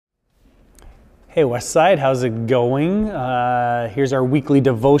Hey Westside, how's it going? Here's our weekly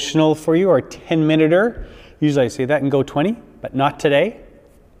devotional for you, our 10-minuter. Usually I say that and go 20, but not today.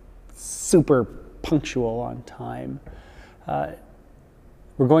 Super punctual on time.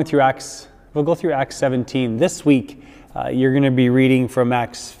 We're going through Acts. We'll go through Acts 17. This week, you're going to be reading from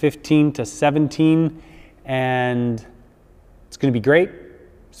Acts 15 to 17, and it's going to be great.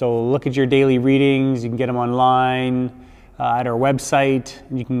 So look at your daily readings. You can get them online at our website,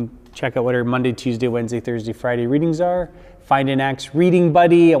 and you can check out what our Monday, Tuesday, Wednesday, Thursday, Friday readings are. Find an Acts reading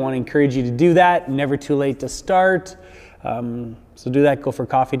buddy. I want to encourage you to do that. Never too late to start. So do that. Go for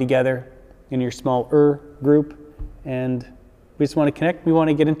coffee together in your small group. And we just want to connect. We want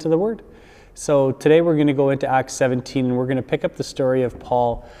to get into the Word. So today we're going to go into Acts 17, and we're going to pick up the story of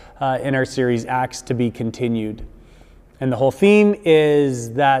Paul in our series, Acts to be Continued. And the whole theme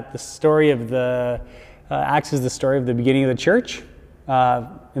is that the story of Acts is the story of the beginning of the church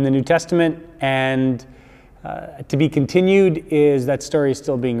in the New Testament, and to be continued is that story is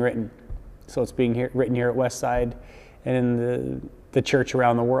still being written. So it's being written here at Westside and in the church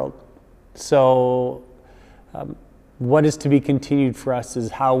around the world. So what is to be continued for us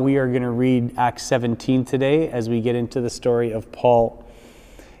is how we are going to read Acts 17 today as we get into the story of Paul.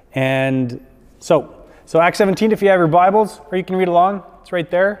 And so Acts 17, if you have your Bibles, or you can read along, it's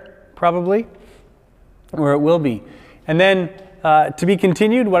right there, probably, or it will be. And then to be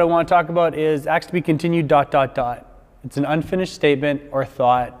continued, what I want to talk about is Acts to be continued, ... It's an unfinished statement or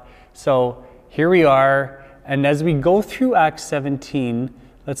thought. So here we are, and as we go through Acts 17,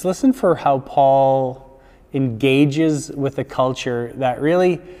 let's listen for how Paul engages with a culture that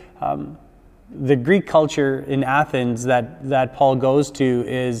really, the Greek culture in Athens that Paul goes to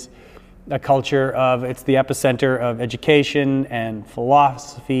is a culture of, it's the epicenter of education and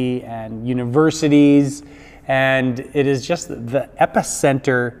philosophy and universities. And it is just the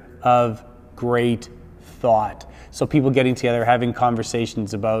epicenter of great thought. So people getting together, having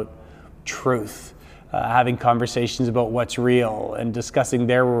conversations about truth, having conversations about what's real, and discussing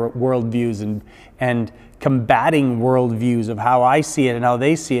their worldviews and combating worldviews of how I see it and how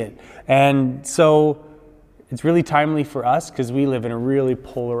they see it. And so it's really timely for us because we live in a really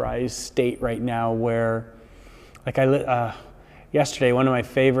polarized state right now where, like yesterday,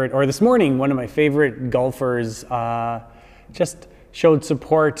 this morning, one of my favorite golfers just showed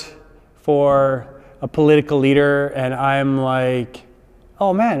support for a political leader, and I'm like,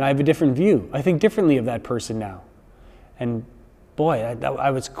 oh man, I have a different view. I think differently of that person now. And boy,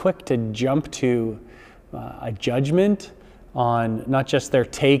 I was quick to jump to a judgment on not just their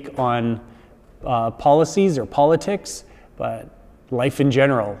take on policies or politics, but life in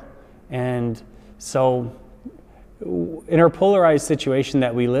general. And so in our polarized situation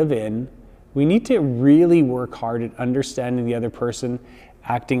that we live in, we need to really work hard at understanding the other person,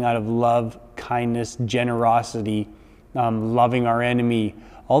 acting out of love, kindness, generosity, loving our enemy.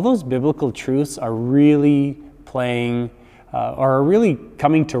 All those biblical truths are really are really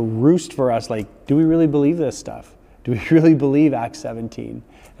coming to roost for us. Like, do we really believe this stuff? Do we really believe Acts 17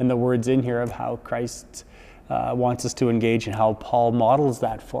 and the words in here of how Christ wants us to engage and how Paul models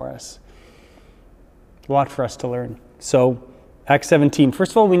that for us? A lot for us to learn. So, Acts 17.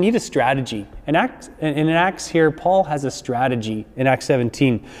 First of all, we need a strategy. In Acts here, Paul has a strategy in Acts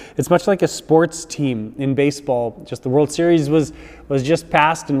 17. It's much like a sports team in baseball. Just the World Series was just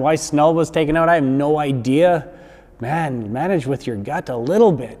passed, and why Snell was taken out, I have no idea. Man, manage with your gut a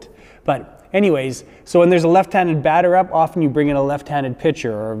little bit. But anyways, so when there's a left-handed batter up, often you bring in a left-handed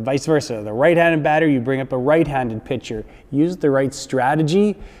pitcher, or vice versa. The right-handed batter, you bring up a right-handed pitcher. Use the right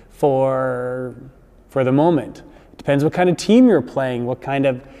strategy for the moment. It depends what kind of team you're playing, what kind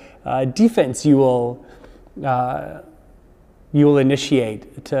of defense you will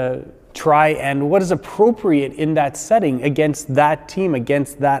initiate to try, and what is appropriate in that setting against that team,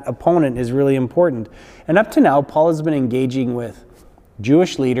 against that opponent is really important. And up to now, Paul has been engaging with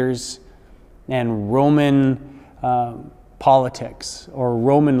Jewish leaders and Roman politics or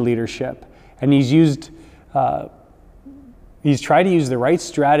Roman leadership, and he's tried to use the right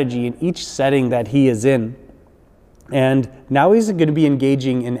strategy in each setting that he is in. And now he's going to be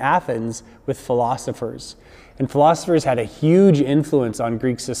engaging in Athens with philosophers. And philosophers had a huge influence on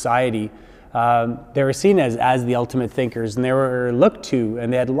Greek society. They were seen as the ultimate thinkers, and they were looked to,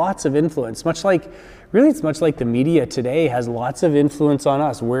 and they had lots of influence. It's much like the media today has lots of influence on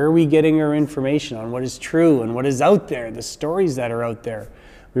us. Where are we getting our information on what is true and what is out there, the stories that are out there?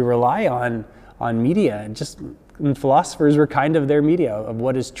 We rely on media, and philosophers were kind of their media of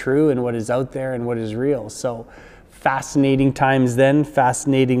what is true and what is out there and what is real. So fascinating times then,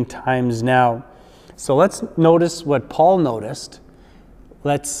 fascinating times now. So let's notice what Paul noticed.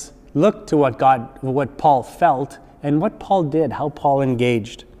 Let's look to what Paul felt and what Paul did, how Paul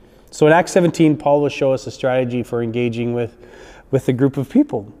engaged. So in Acts 17, Paul will show us a strategy for engaging with a group of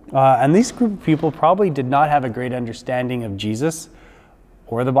people. And this group of people probably did not have a great understanding of Jesus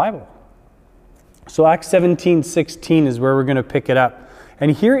or the Bible. So Acts 17:16 is where we're going to pick it up.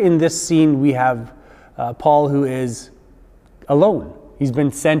 And here in this scene, we have Paul, who is alone. He's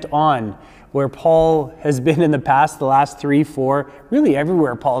been sent on, where Paul has been in the past, the last 3, 4, really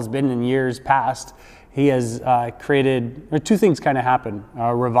everywhere Paul's been in years past. He has created, or two things kind of happen.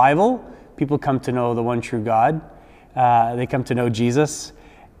 Revival, people come to know the one true God. They come to know Jesus.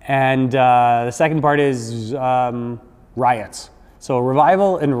 And the second part is riots. So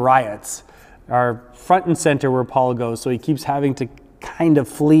revival and riots are front and center where Paul goes. So he keeps having to kind of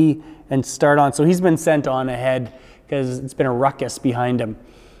flee and start on. So he's been sent on ahead because it's been a ruckus behind him.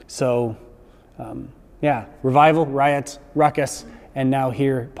 So revival, riots, ruckus. And now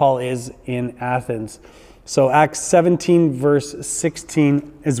here Paul is in Athens. So Acts 17 verse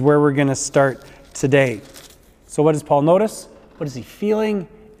 16 is where we're going to start today. So what does Paul notice? What is he feeling?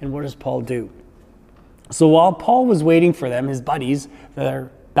 And what does Paul do? So while Paul was waiting for them, his buddies that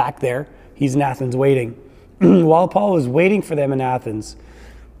are back there, he's in Athens waiting. While Paul was waiting for them in Athens,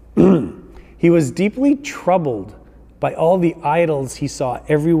 he was deeply troubled by all the idols he saw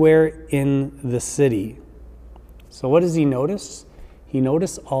everywhere in the city. So what does he notice? He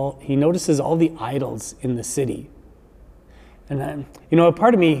notices all the idols in the city. And a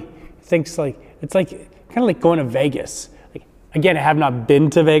part of me thinks it's like kind of like going to Vegas. Again, I have not been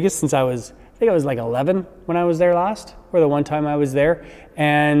to Vegas since I was 11 when I was there last, or the one time I was there.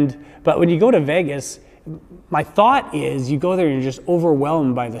 But when you go to Vegas, my thought is you go there and you're just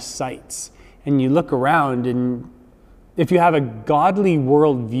overwhelmed by the sights. And you look around, and if you have a godly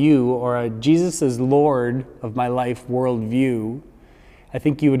worldview or a Jesus is Lord of my life worldview, I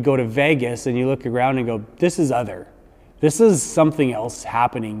think you would go to Vegas and you look around and go, this is other. This is something else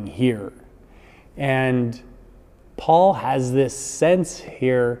happening here. And Paul has this sense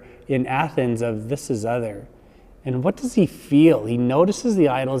here in Athens of this is other. And what does he feel? He notices the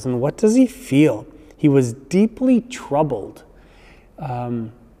idols, and what does he feel? He was deeply troubled.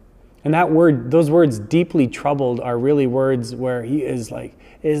 And those words, deeply troubled, are really words where he is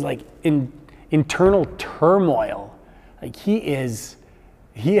in internal turmoil. Like he is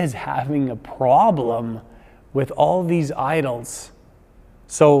having a problem with all these idols.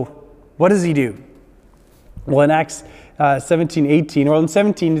 So what does he do? Well, in Acts 17:18, or in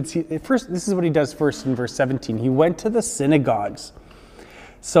 17, first, this is what he does first in verse 17. He went to the synagogues,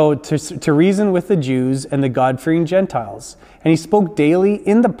 so to reason with the Jews and the God-fearing Gentiles. And he spoke daily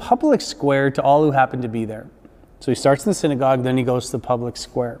in the public square to all who happened to be there. So he starts in the synagogue, then he goes to the public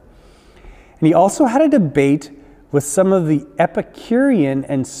square. And he also had a debate with some of the Epicurean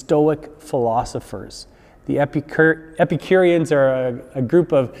and Stoic philosophers. The Epicureans are a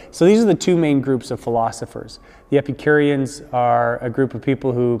group of, so these are the two main groups of philosophers. The Epicureans are a group of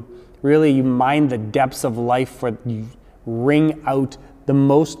people who really, you mind the depths of life, where you wring out the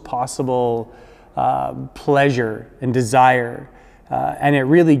most possible pleasure and desire. And it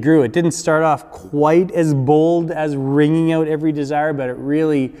really grew. It didn't start off quite as bold as wringing out every desire, but it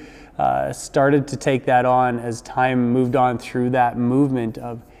really started to take that on as time moved on through that movement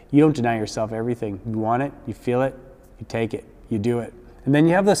of, you don't deny yourself everything. You want it, you feel it, you take it, you do it. And then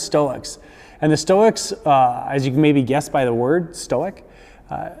you have the Stoics. And the Stoics, as you can maybe guess by the word Stoic,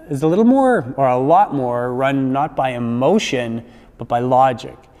 is a little more, or a lot more, run not by emotion, but by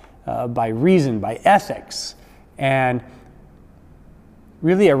logic, by reason, by ethics, and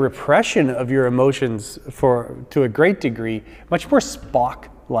really a repression of your emotions to a great degree, much more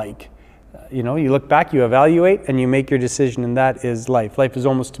Spock-like. You look back, you evaluate, and you make your decision, and that is life. Life is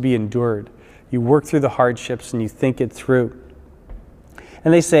almost to be endured. You work through the hardships and you think it through.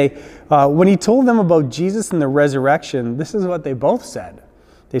 And they say, when he told them about Jesus and the resurrection, this is what they both said.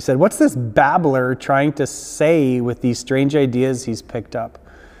 They said, what's this babbler trying to say with these strange ideas he's picked up?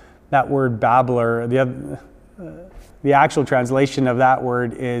 That word babbler, the actual translation of that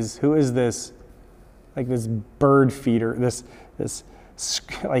word is, who is this, like this bird feeder, this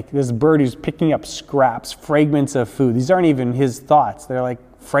bird who's picking up scraps, fragments of food. These aren't even his thoughts. They're like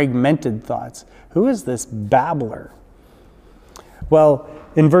fragmented thoughts. Who is this babbler? Well,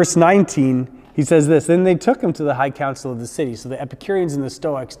 in verse 19, he says this, then they took him to the high council of the city. So the Epicureans and the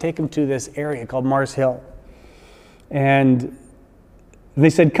Stoics take him to this area called Mars Hill. And they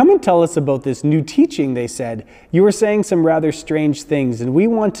said, come and tell us about this new teaching, they said. You were saying some rather strange things, and we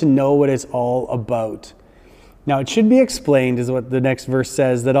want to know what it's all about. Now it should be explained, is what the next verse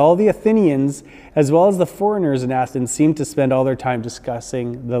says, that all the Athenians, as well as the foreigners in Athens, seem to spend all their time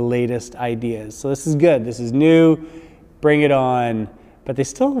discussing the latest ideas. So this is good. This is new. Bring it on. But they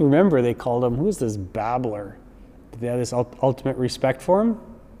still remember they called him, who's this babbler? Did they have this ultimate respect for him?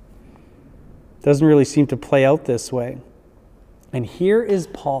 Doesn't really seem to play out this way. And here is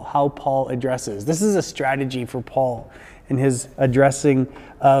how Paul addresses. This is a strategy for Paul in his addressing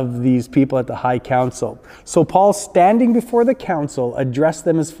of these people at the high council. So Paul, standing before the council, addressed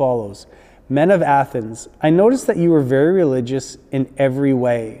them as follows. Men of Athens, I noticed that you were very religious in every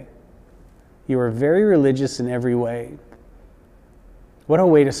way. You were very religious in every way. What a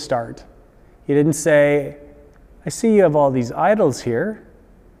way to start. He didn't say, I see you have all these idols here.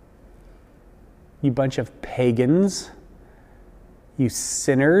 You bunch of pagans. You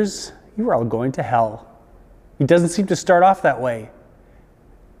sinners. You are all going to hell. He doesn't seem to start off that way.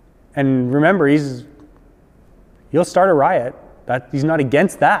 And remember, he'll start a riot. He's not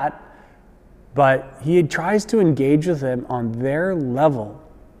against that. But he tries to engage with them on their level.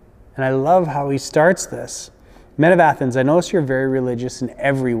 And I love how he starts this. Men of Athens, I notice you're very religious in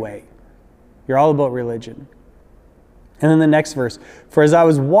every way. You're all about religion. And then the next verse. For as I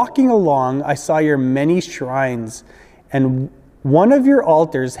was walking along, I saw your many shrines, and one of your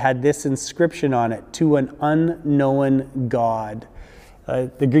altars had this inscription on it, to an unknown God.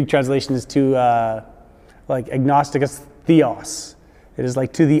 The Greek translation is to like agnosticus theos. It is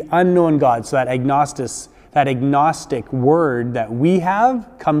like to the unknown God. So that agnostic word that we have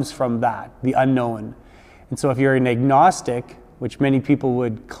comes from that, the unknown. And so if you're an agnostic, which many people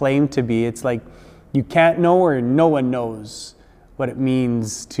would claim to be, it's like you can't know or no one knows what it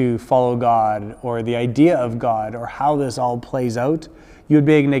means to follow God or the idea of God or how this all plays out. You would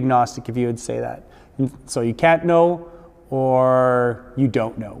be an agnostic if you would say that. And so you can't know or you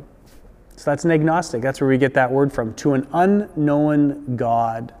don't know. So that's an agnostic. That's where we get that word from, to an unknown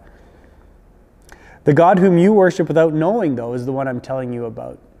God. The God whom you worship without knowing, though, is the one I'm telling you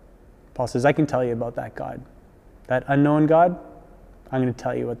about. Paul says, I can tell you about that God. That unknown God, I'm going to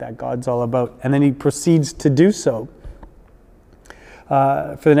tell you what that God's all about. And then he proceeds to do so.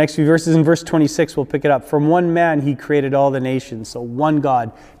 For the next few verses, in verse 26, we'll pick it up. From one man he created all the nations. So one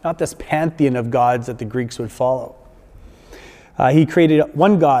God, not this pantheon of gods that the Greeks would follow. He created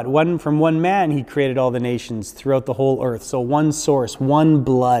one God, from one man he created all the nations throughout the whole earth. So one source, one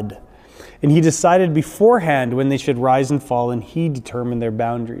blood. And he decided beforehand when they should rise and fall, and he determined their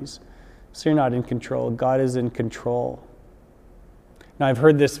boundaries. So you're not in control. God is in control. Now I've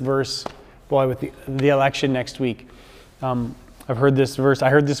heard this verse, with the election next week. I've heard this verse. I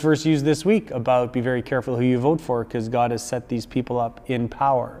heard this verse used this week about be very careful who you vote for because God has set these people up in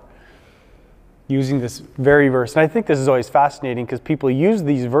power. Using this very verse. And I think this is always fascinating because people use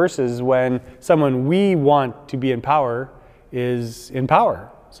these verses when someone we want to be in power is in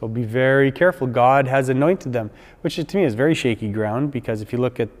power. So be very careful. God has anointed them, which to me is very shaky ground because if you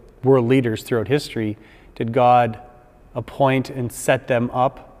look at world leaders throughout history, did God appoint and set them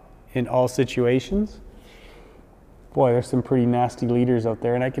up in all situations? Boy, there's some pretty nasty leaders out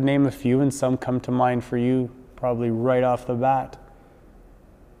there, and I could name a few, and some come to mind for you probably right off the bat.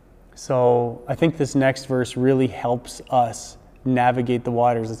 So I think this next verse really helps us navigate the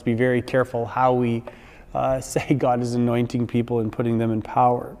waters. Let's be very careful how we say God is anointing people and putting them in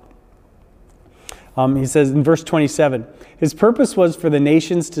power. He says in verse 27, his purpose was for the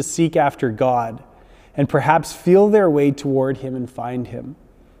nations to seek after God and perhaps feel their way toward him and find him,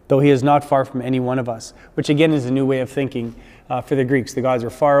 though he is not far from any one of us, which again is a new way of thinking for the Greeks. The gods are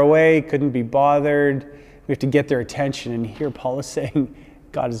far away, couldn't be bothered. We have to get their attention. And here Paul is saying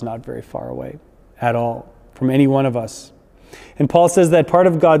God is not very far away at all from any one of us. And Paul says that part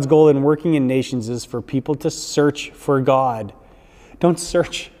of God's goal in working in nations is for people to search for God. Don't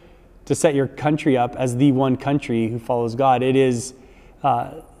search to set your country up as the one country who follows God. It is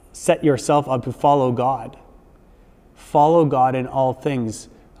set yourself up to follow God. Follow God in all things.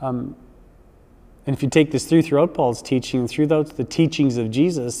 And if you take this throughout Paul's teaching, throughout the teachings of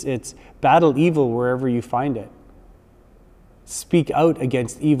Jesus, it's battle evil wherever you find it. Speak out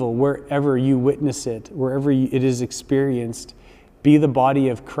against evil wherever you witness it, wherever it is experienced. Be the body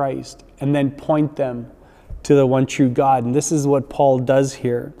of Christ, and then point them to the one true God. And this is what Paul does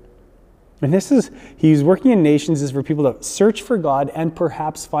here. And he's working in nations is for people to search for God and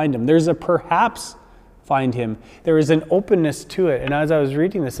perhaps find him. There's a perhaps find him. There is an openness to it. And as I was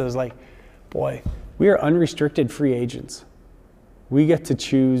reading this, I was like, boy, we are unrestricted free agents. We get to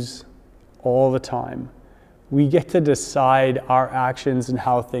choose all the time. We get to decide our actions and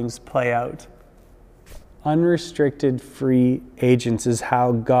how things play out. Unrestricted free agents is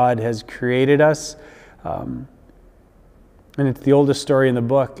how God has created us. And it's the oldest story in the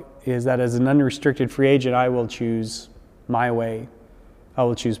book, is that as an unrestricted free agent, I will choose my way. I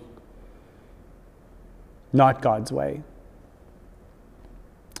will choose not God's way.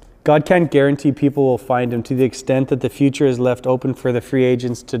 God can't guarantee people will find him. To the extent that the future is left open for the free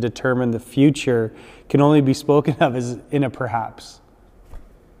agents to determine, the future can only be spoken of as in a perhaps.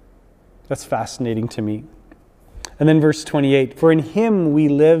 That's fascinating to me. And then verse 28, for in him we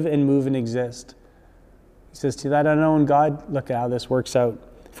live and move and exist. He says, to that unknown God, look at how this works out.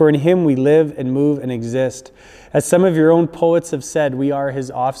 For in him we live and move and exist. As some of your own poets have said, we are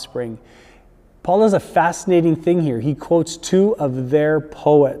his offspring. Paul does a fascinating thing here. He quotes two of their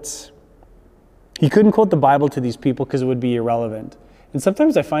poets. He couldn't quote the Bible to these people because it would be irrelevant. And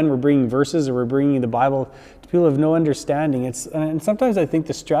sometimes I find we're bringing verses or we're bringing the Bible to people who have no understanding. And sometimes I think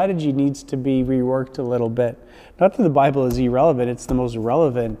the strategy needs to be reworked a little bit. Not that the Bible is irrelevant, it's the most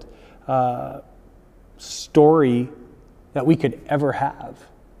relevant story that we could ever have.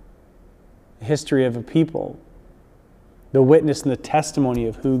 The history of a people, the witness and the testimony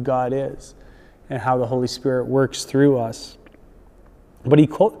of who God is and how the Holy Spirit works through us. But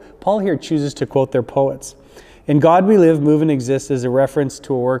Paul here chooses to quote their poets. In God we live, move, and exist is a reference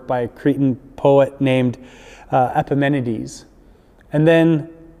to a work by a Cretan poet named Epimenides. And then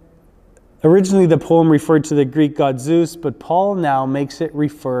originally the poem referred to the Greek god Zeus, but Paul now makes it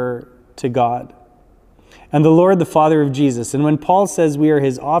refer to God and the Lord, the Father of Jesus. And when Paul says we are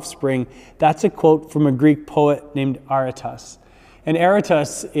his offspring, that's a quote from a Greek poet named Aratus. And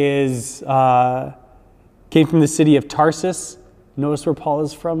Aratus came from the city of Tarsus. Notice where Paul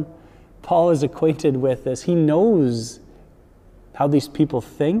is from? Paul is acquainted with this. He knows how these people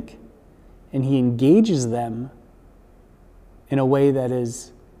think, and he engages them in a way that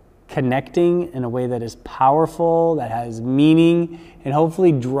is connecting, in a way that is powerful, that has meaning, and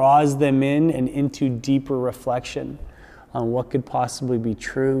hopefully draws them in and into deeper reflection on what could possibly be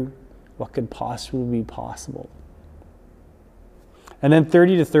true, what could possibly be possible. And then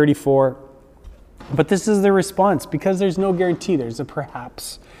 30 to 34, but this is the response, because there's no guarantee, there's a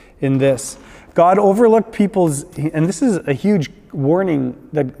perhaps in this. God overlooked people's, and this is a huge warning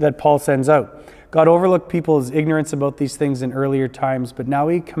that Paul sends out. God overlooked people's ignorance about these things in earlier times, but now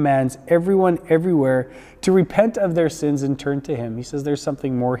he commands everyone everywhere to repent of their sins and turn to him. He says there's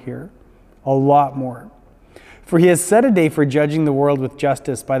something more here, a lot more. For he has set a day for judging the world with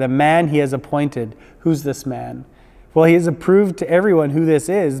justice by the man he has appointed. Who's this man? Well, he has approved to everyone who this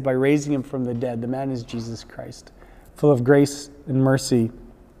is by raising him from the dead. The man is Jesus Christ, full of grace and mercy,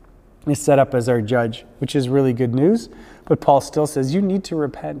 is set up as our judge, which is really good news. But Paul still says you need to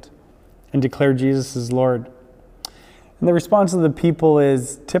repent and declare Jesus as Lord. And the response of the people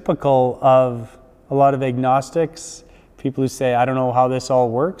is typical of a lot of agnostics, people who say, I don't know how this all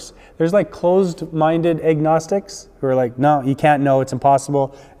works. There's like closed-minded agnostics who are like, no, you can't know, it's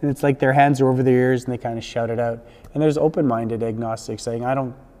impossible. And it's like their hands are over their ears and they kind of shout it out. And there's open-minded agnostics saying, I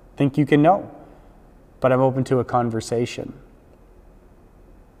don't think you can know, but I'm open to a conversation.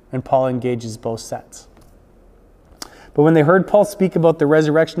 And Paul engages both sets. But when they heard Paul speak about the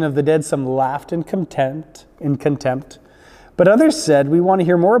resurrection of the dead, some laughed in contempt. But others said, we want to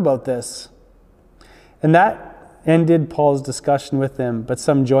hear more about this. And that ended Paul's discussion with them. But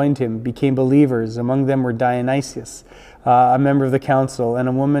some joined him, became believers. Among them were Dionysius, a member of the council, and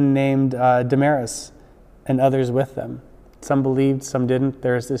a woman named Damaris, and others with them. Some believed, some didn't.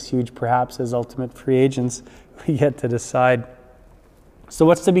 There's this huge perhaps as ultimate free agents. We get to decide. So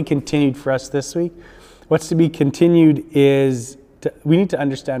what's to be continued for us this week? What's to be continued is we need to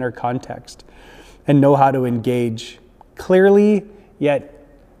understand our context and know how to engage clearly, yet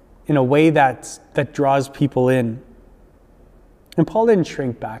in a way that draws people in. And Paul didn't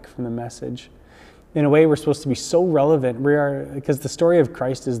shrink back from the message. In a way, we're supposed to be so relevant. Because the story of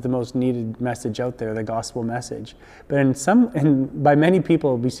Christ is the most needed message out there, the gospel message. But by many people,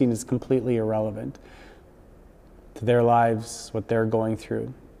 it'll be seen as completely irrelevant to their lives, what they're going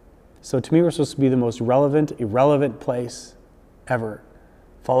through. So to me, we're supposed to be the most irrelevant place ever,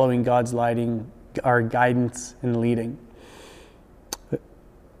 following God's lighting, our guidance and leading.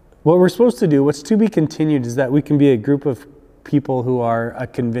 What we're supposed to do, what's to be continued, is that we can be a group of people who are a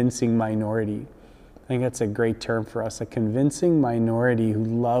convincing minority. I think that's a great term for us, a convincing minority who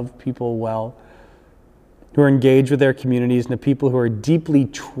love people well, who are engaged with their communities, and the people who are deeply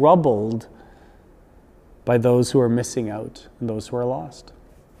troubled by those who are missing out and those who are lost.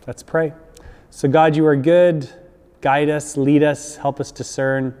 Let's pray. So God, you are good. Guide us, lead us, help us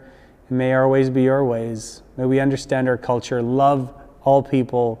discern, and may our ways be your ways. May we understand our culture, love all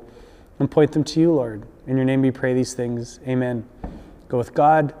people, and point them to you, Lord. In your name we pray these things. Amen. Go with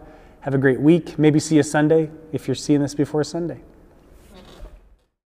God. Have a great week. Maybe see you Sunday if you're seeing this before Sunday.